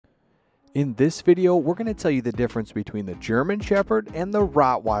In this video, we're going to tell you the difference between the German Shepherd and the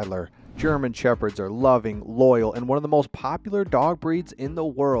Rottweiler. German Shepherds are loving, loyal, and one of the most popular dog breeds in the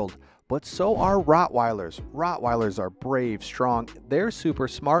world. But so are Rottweilers. Rottweilers are brave, strong, they're super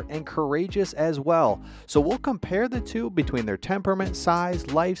smart and courageous as well. So we'll compare the two between their temperament, size,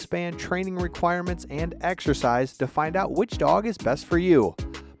 lifespan, training requirements, and exercise to find out which dog is best for you.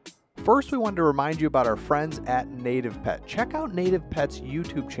 First, we wanted to remind you about our friends at Native Pet. Check out Native Pet's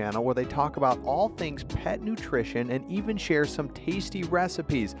YouTube channel where they talk about all things pet nutrition and even share some tasty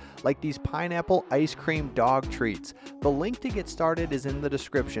recipes like these pineapple ice cream dog treats. The link to get started is in the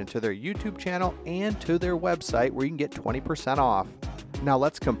description to their YouTube channel and to their website where you can get 20% off. Now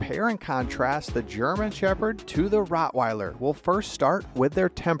let's compare and contrast the German Shepherd to the Rottweiler. We'll first start with their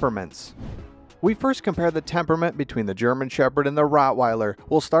temperaments. We first compare the temperament between the German Shepherd and the Rottweiler.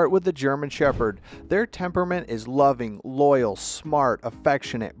 We'll start with the German Shepherd. Their temperament is loving, loyal, smart,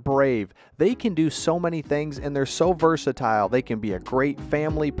 affectionate, brave. They can do so many things and they're so versatile. They can be a great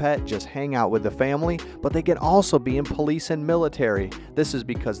family pet, just hang out with the family, but they can also be in police and military. This is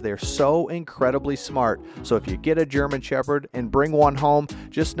because they're so incredibly smart. So if you get a German Shepherd and bring one home,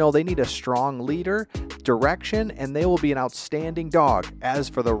 just know they need a strong leader, direction, and they will be an outstanding dog. As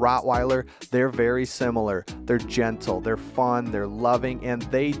for the Rottweiler, they're very similar. They're gentle, they're fun, they're loving, and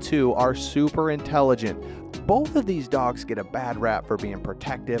they too are super intelligent. Both of these dogs get a bad rap for being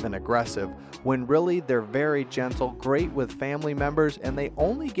protective and aggressive, when really they're very gentle, great with family members, and they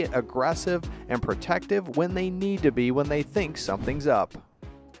only get aggressive and protective when they need to be when they think something's up.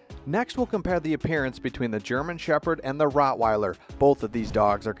 Next, we'll compare the appearance between the German Shepherd and the Rottweiler. Both of these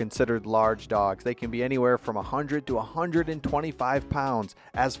dogs are considered large dogs. They can be anywhere from 100 to 125 pounds.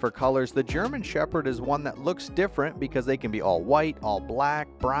 As for colors, the German Shepherd is one that looks different because they can be all white, all black,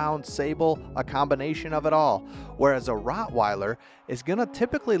 brown, sable, a combination of it all. Whereas a Rottweiler is going to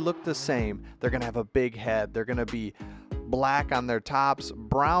typically look the same. They're going to have a big head. They're going to be black on their tops,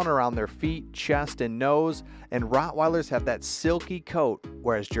 brown around their feet, chest, and nose, and Rottweilers have that silky coat,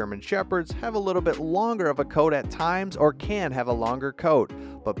 whereas German Shepherds have a little bit longer of a coat at times or can have a longer coat.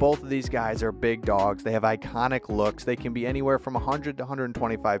 But both of these guys are big dogs. They have iconic looks. They can be anywhere from 100 to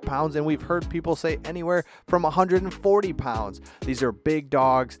 125 pounds, and we've heard people say anywhere from 140 pounds. These are big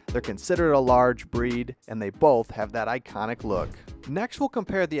dogs. They're considered a large breed, and they both have that iconic look. Next, we'll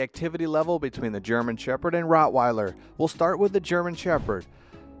compare the activity level between the German Shepherd and Rottweiler. We'll start with the German Shepherd.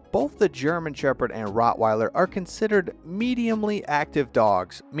 Both the German Shepherd and Rottweiler are considered mediumly active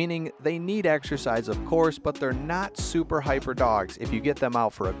dogs, meaning they need exercise, of course, but they're not super hyper dogs. If you get them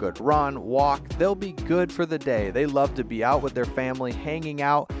out for a good run, walk, they'll be good for the day. They love to be out with their family, hanging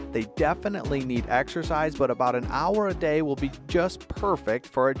out. They definitely need exercise, but about an hour a day will be just perfect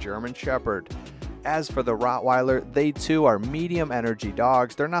for a German Shepherd. As for the Rottweiler, they too are medium energy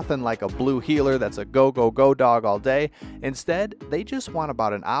dogs. They're nothing like a blue heeler that's a go, go, go dog all day. Instead, they just want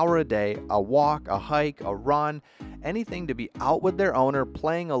about an hour a day, a walk, a hike, a run, anything to be out with their owner,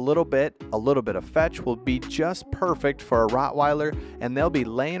 playing a little bit of fetch will be just perfect for a Rottweiler, and they'll be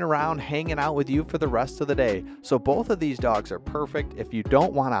laying around hanging out with you for the rest of the day. So both of these dogs are perfect if you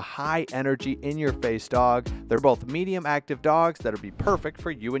don't want a high energy in your face dog. They're both medium active dogs that'll be perfect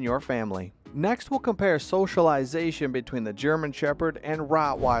for you and your family. Next, we'll compare socialization between the German Shepherd and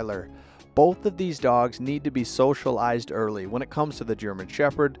Rottweiler. Both of these dogs need to be socialized early. When it comes to the German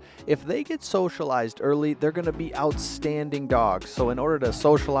Shepherd, if they get socialized early, they're going to be outstanding dogs. So in order to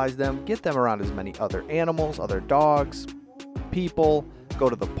socialize them, get them around as many other animals, other dogs, people, go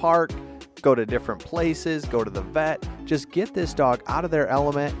to the park, go to different places, go to the vet. Just get this dog out of their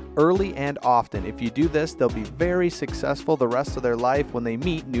element early and often. If you do this, they'll be very successful the rest of their life when they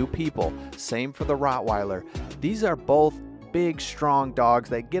meet new people. Same for the Rottweiler. These are both big, strong dogs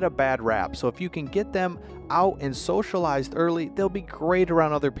that get a bad rap. So if you can get them out and socialized early, they'll be great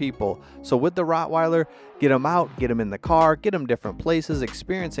around other people. So with the Rottweiler, get them out, get them in the car, get them different places,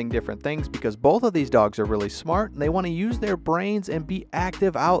 experiencing different things, because both of these dogs are really smart and they want to use their brains and be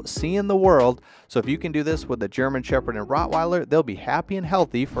active out seeing the world. So if you can do this with the German Shepherd and Rottweiler, they'll be happy and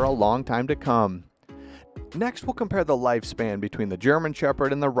healthy for a long time to come. Next, we'll compare the lifespan between the German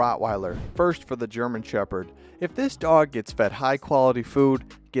Shepherd and the Rottweiler. First, for the German Shepherd. If this dog gets fed high quality food,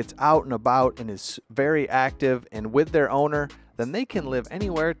 gets out and about, and is very active and with their owner, then they can live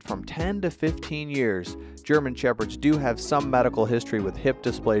anywhere from 10 to 15 years. German Shepherds do have some medical history with hip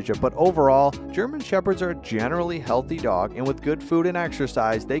dysplasia, but overall, German Shepherds are a generally healthy dog, and with good food and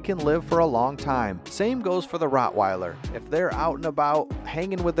exercise, they can live for a long time. Same goes for the Rottweiler. If they're out and about,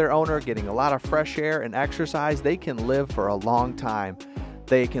 hanging with their owner, getting a lot of fresh air and exercise, they can live for a long time.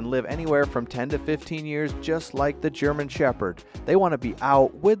 They can live anywhere from 10 to 15 years, just like the German Shepherd. They want to be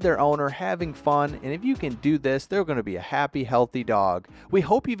out with their owner having fun, and if you can do this, they're going to be a happy, healthy dog. We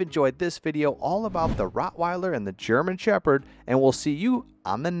hope you've enjoyed this video all about the Rottweiler and the German Shepherd, and we'll see you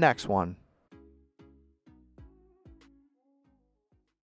on the next one.